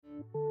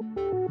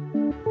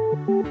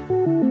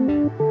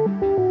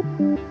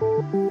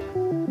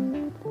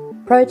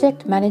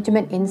Project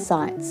Management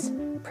Insights,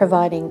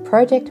 providing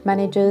project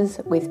managers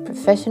with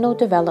professional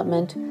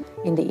development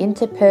in the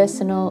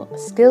interpersonal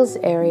skills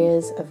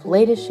areas of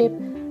leadership,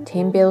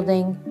 team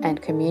building,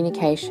 and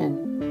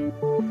communication.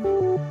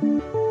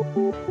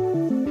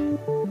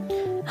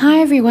 Hi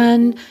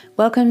everyone,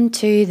 welcome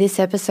to this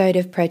episode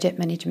of Project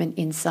Management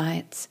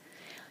Insights.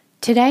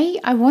 Today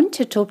I want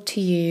to talk to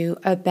you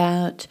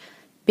about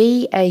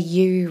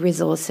BAU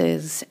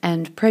resources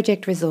and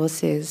project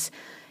resources,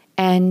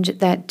 and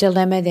that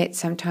dilemma that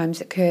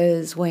sometimes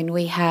occurs when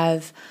we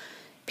have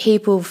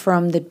people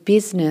from the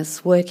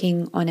business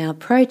working on our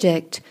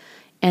project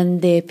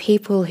and they're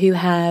people who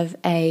have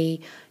a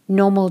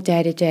normal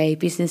day-to-day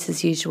business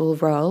as usual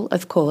role,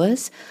 of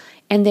course,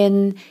 and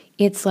then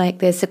it's like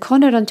they're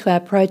seconded onto our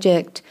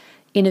project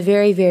in a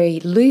very, very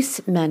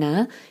loose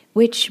manner,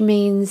 which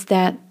means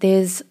that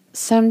there's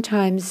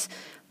sometimes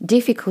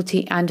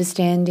difficulty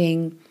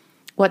understanding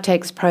what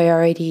takes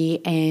priority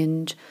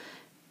and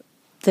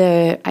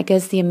the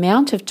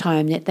amount of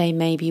time that they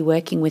may be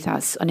working with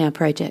us on our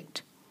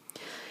project.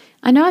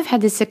 I know I've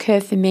had this occur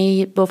for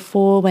me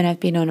before when I've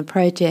been on a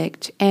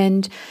project,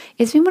 and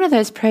it's been one of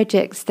those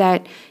projects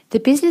that the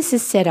business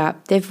is set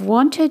up, they've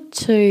wanted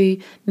to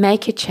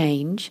make a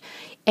change,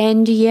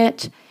 and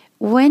yet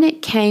when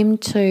it came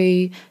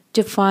to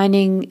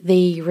defining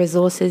the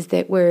resources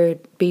that were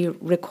be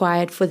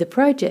required for the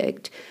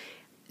project,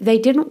 they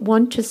didn't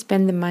want to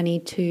spend the money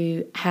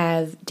to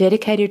have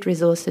dedicated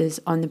resources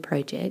on the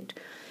project.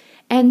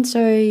 And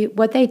so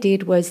what they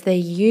did was they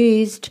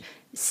used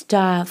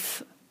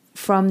staff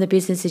from the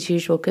business as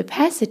usual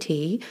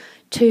capacity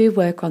to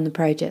work on the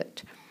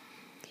project.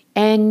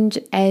 And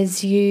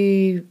as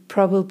you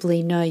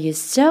probably know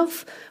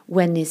yourself,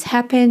 when this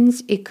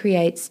happens, it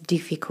creates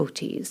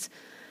difficulties.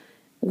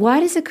 Why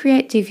does it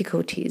create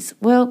difficulties?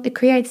 Well, it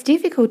creates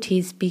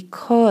difficulties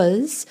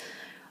because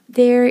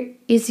there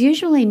is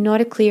usually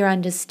not a clear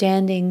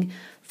understanding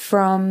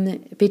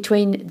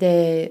between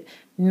the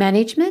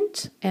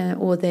management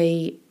or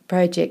the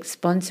project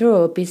sponsor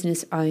or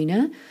business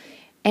owner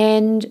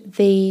and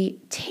the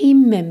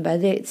team member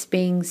that's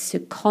being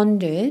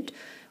seconded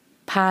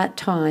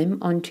part-time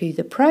onto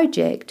the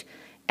project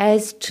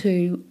as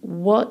to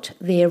what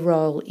their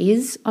role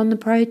is on the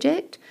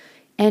project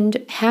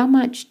and how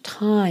much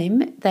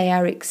time they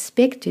are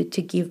expected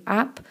to give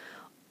up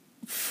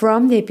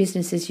from their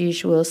business as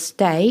usual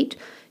state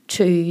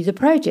to the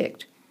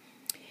project.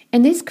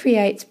 And this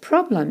creates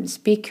problems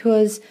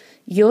because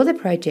you're the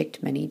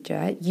project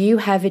manager, you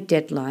have a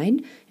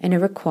deadline and a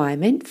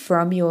requirement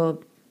from your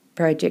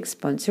project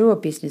sponsor or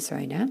business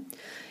owner,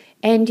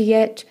 and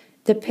yet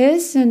the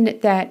person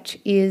that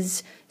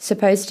is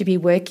supposed to be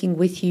working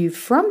with you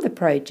from the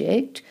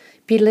project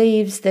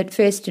believes that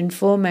first and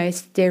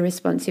foremost their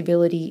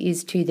responsibility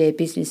is to their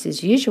business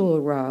as usual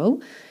role,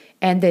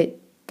 and that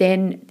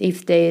then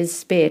if there's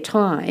spare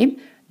time,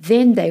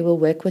 then they will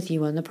work with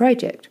you on the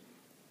project.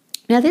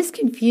 Now this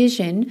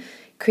confusion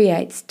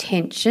creates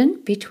tension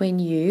between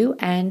you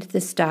and the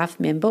staff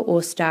member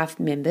or staff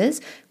members,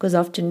 because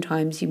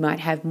oftentimes you might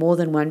have more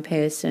than one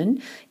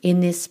person in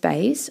this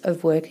space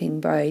of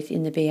working both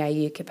in the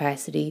BAU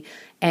capacity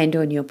and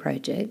on your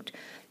project.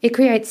 It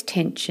creates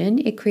tension,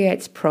 it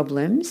creates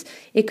problems,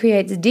 it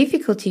creates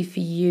difficulty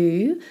for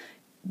you,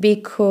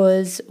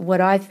 because what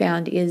I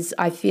found is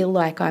I feel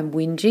like I'm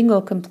whinging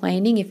or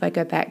complaining if I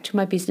go back to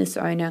my business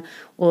owner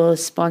or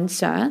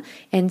sponsor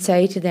and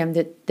say to them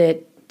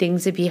that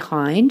things are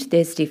behind,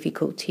 there's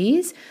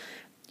difficulties,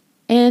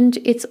 and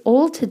it's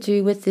all to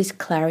do with this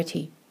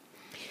clarity.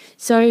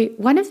 So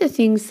one of the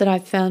things that I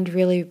found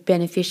really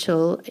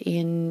beneficial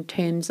in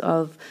terms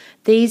of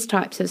these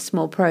types of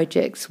small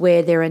projects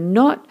where there's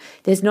not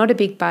a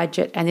big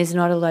budget and there's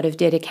not a lot of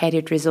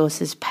dedicated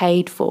resources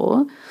paid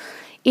for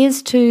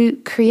is to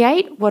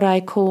create what I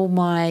call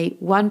my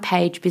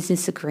one-page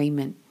business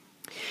agreement.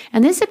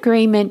 And this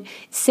agreement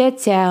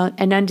sets out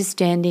an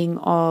understanding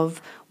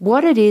of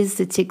what it is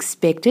that's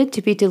expected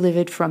to be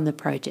delivered from the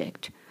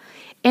project.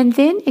 And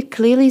then it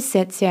clearly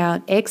sets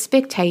out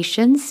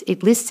expectations,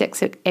 it lists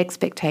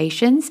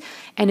expectations,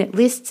 and it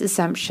lists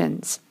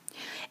assumptions.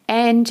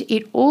 And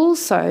it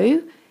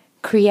also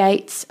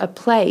creates a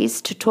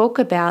place to talk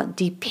about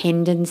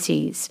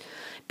dependencies,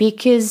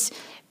 because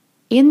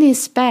in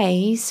this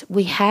space,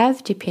 we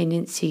have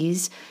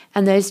dependencies,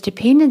 and those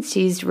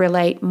dependencies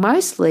relate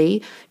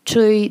mostly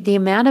to the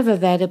amount of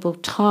available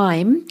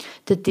time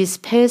that this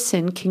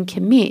person can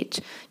commit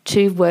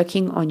to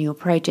working on your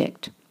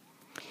project.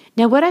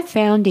 Now, what I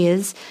found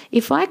is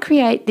if I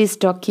create this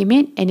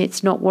document, and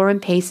it's not War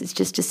and Peace, it's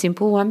just a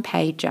simple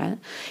one-pager,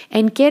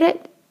 and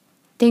get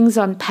things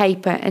on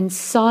paper and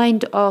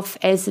signed off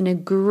as an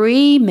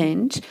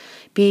agreement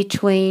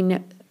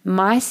between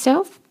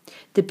myself,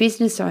 the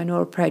business owner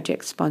or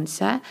project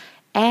sponsor,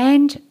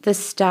 and the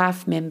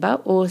staff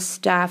member or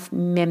staff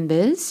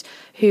members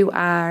who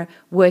are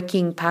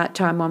working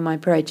part-time on my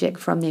project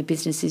from their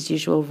business as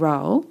usual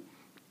role,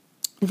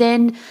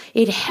 then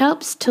it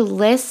helps to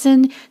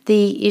lessen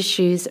the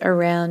issues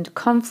around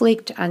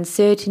conflict,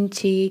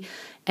 uncertainty,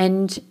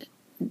 and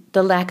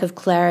the lack of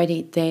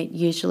clarity that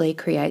usually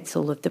creates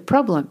all of the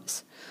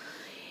problems.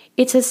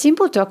 It's a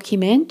simple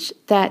document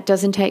that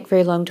doesn't take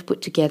very long to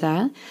put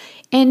together,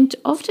 and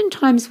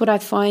oftentimes what I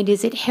find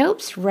is it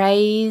helps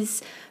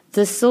raise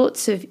the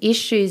sorts of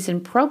issues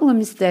and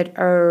problems that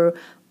are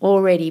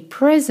already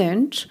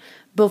present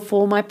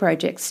before my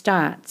project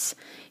starts.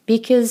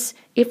 Because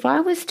if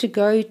I was to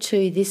go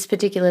to this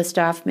particular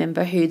staff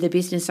member who the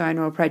business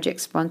owner or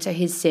project sponsor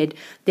has said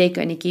they're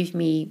going to give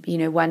me,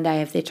 1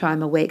 day of their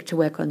time a week to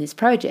work on this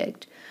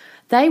project,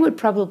 they would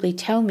probably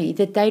tell me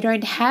that they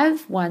don't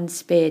have one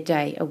spare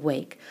day a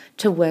week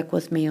to work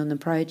with me on the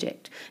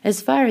project.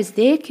 As far as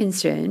they're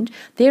concerned,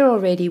 they're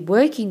already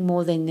working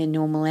more than their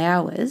normal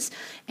hours,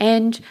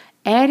 and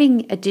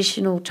adding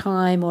additional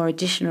time or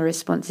additional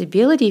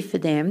responsibility for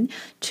them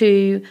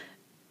to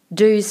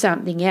do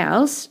something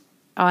else,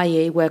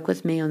 i.e. work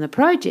with me on the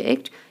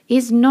project,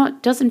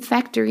 doesn't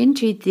factor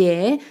into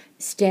their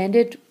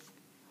standard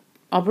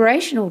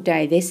operational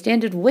day, their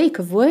standard week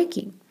of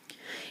working.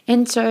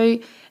 And so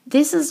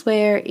this is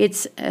where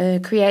it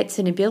creates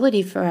an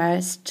ability for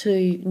us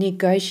to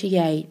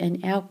negotiate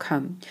an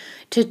outcome,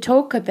 to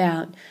talk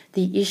about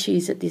the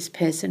issues that this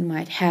person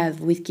might have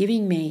with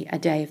giving me a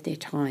day of their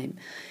time,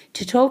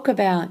 to talk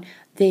about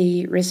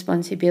the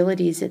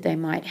responsibilities that they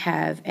might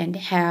have and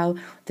how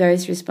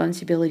those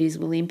responsibilities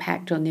will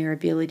impact on their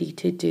ability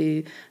to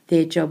do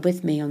their job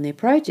with me on their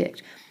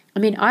project. I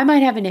mean, I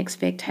might have an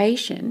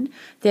expectation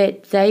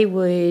that they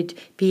would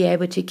be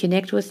able to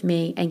connect with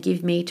me and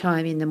give me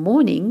time in the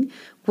morning,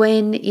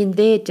 when in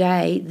their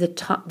day,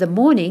 the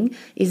morning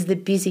is the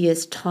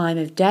busiest time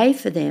of day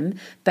for them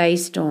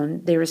based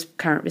on their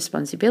current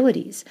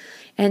responsibilities.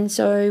 And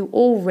so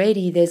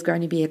already there's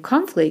going to be a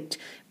conflict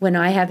when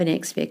I have an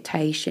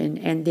expectation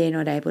and they're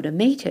not able to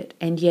meet it.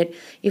 And yet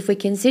if we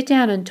can sit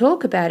down and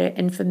talk about it,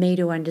 and for me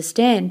to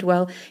understand,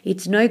 well,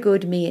 it's no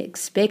good me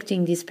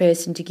expecting this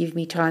person to give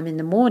me time in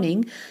the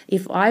morning.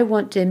 If I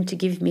want them to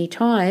give me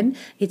time,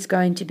 it's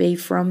going to be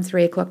from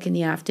 3:00 in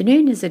the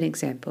afternoon as an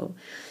example.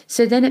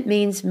 So then it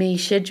means me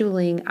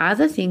scheduling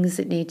other things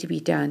that need to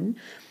be done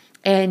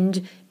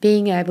and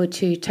being able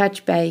to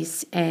touch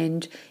base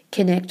and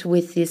connect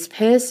with this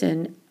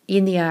person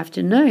in the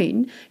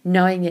afternoon,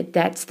 knowing that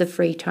that's the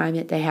free time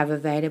that they have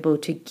available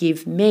to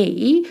give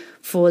me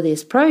for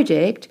this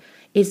project,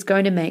 is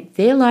going to make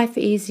their life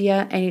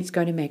easier, and it's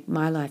going to make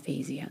my life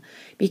easier,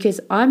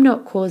 because I'm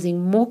not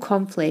causing more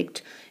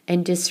conflict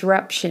and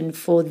disruption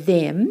for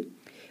them,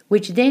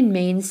 which then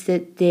means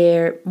that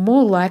they're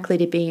more likely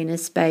to be in a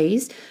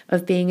space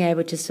of being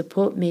able to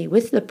support me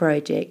with the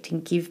project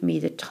and give me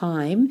the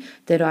time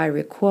that I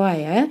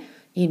require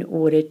in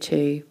order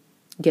to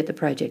get the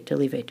project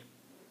delivered.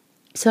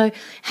 So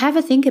have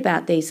a think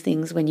about these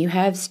things when you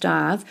have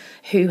staff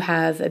who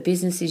have a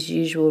business as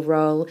usual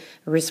role,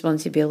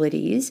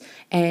 responsibilities,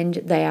 and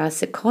they are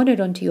seconded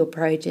onto your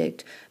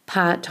project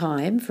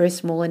part-time for a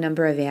smaller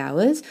number of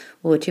hours,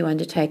 or to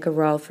undertake a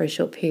role for a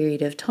short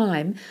period of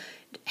time.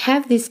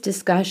 Have this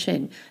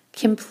discussion,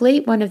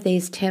 complete one of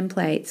these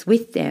templates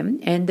with them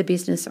and the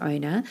business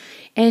owner,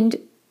 and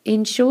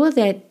ensure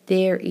that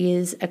there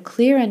is a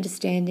clear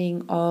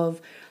understanding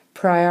of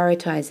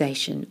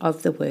prioritization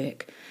of the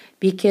work,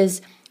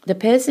 because the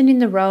person in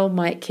the role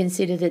might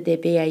consider that their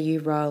BAU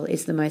role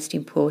is the most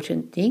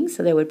important thing,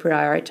 so they would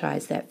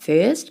prioritize that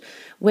first,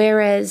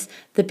 whereas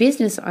the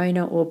business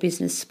owner or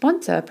business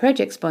sponsor,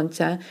 project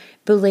sponsor,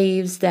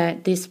 believes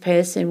that this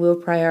person will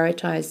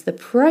prioritize the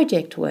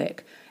project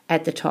work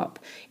at the top.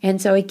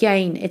 And so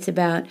again, it's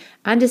about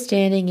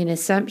understanding and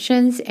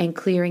assumptions and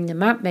clearing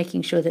them up,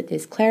 making sure that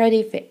there's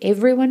clarity for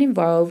everyone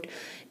involved.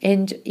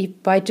 And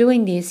by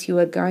doing this, you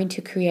are going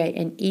to create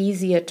an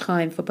easier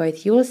time for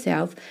both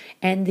yourself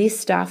and this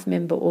staff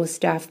member or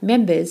staff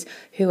members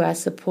who are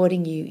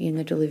supporting you in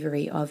the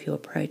delivery of your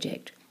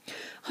project.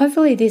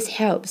 Hopefully this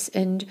helps,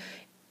 and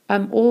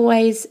I'm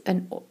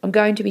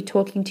going to be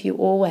talking to you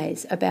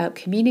always about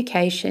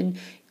communication,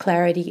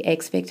 clarity,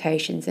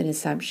 expectations, and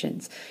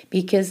assumptions,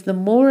 because the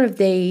more of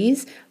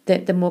these,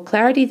 the more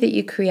clarity that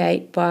you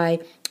create by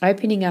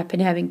opening up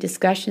and having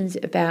discussions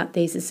about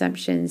these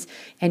assumptions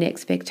and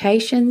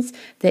expectations,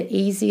 the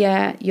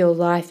easier your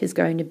life is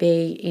going to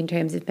be in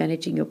terms of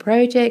managing your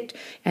project,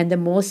 and the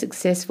more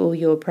successful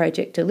your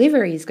project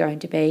delivery is going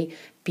to be,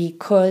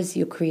 because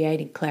you're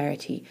creating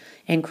clarity.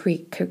 And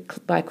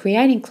by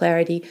creating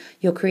clarity,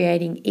 you're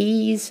creating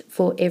ease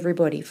for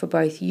everybody, for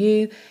both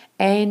you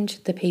and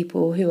the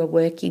people who are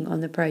working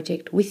on the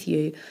project with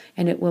you,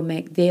 and it will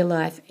make their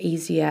life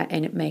easier,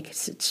 and it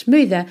makes it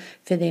smoother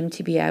for them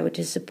to be able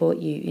to support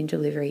you in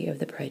delivery of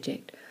the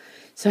project.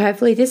 So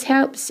hopefully this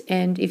helps,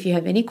 and if you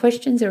have any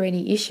questions or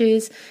any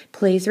issues,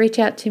 please reach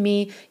out to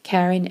me,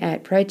 Karen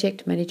at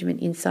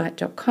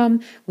projectmanagementinsight.com,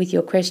 with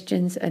your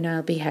questions, and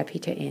I'll be happy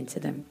to answer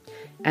them.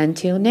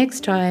 Until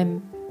next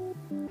time.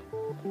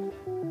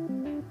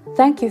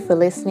 Thank you for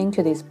listening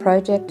to this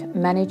Project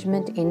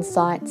Management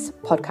Insights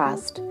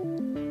podcast.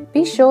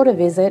 Be sure to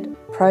visit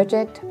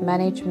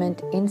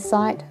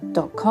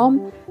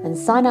projectmanagementinsight.com and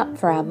sign up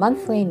for our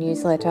monthly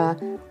newsletter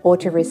or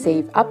to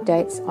receive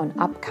updates on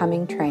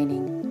upcoming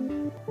training.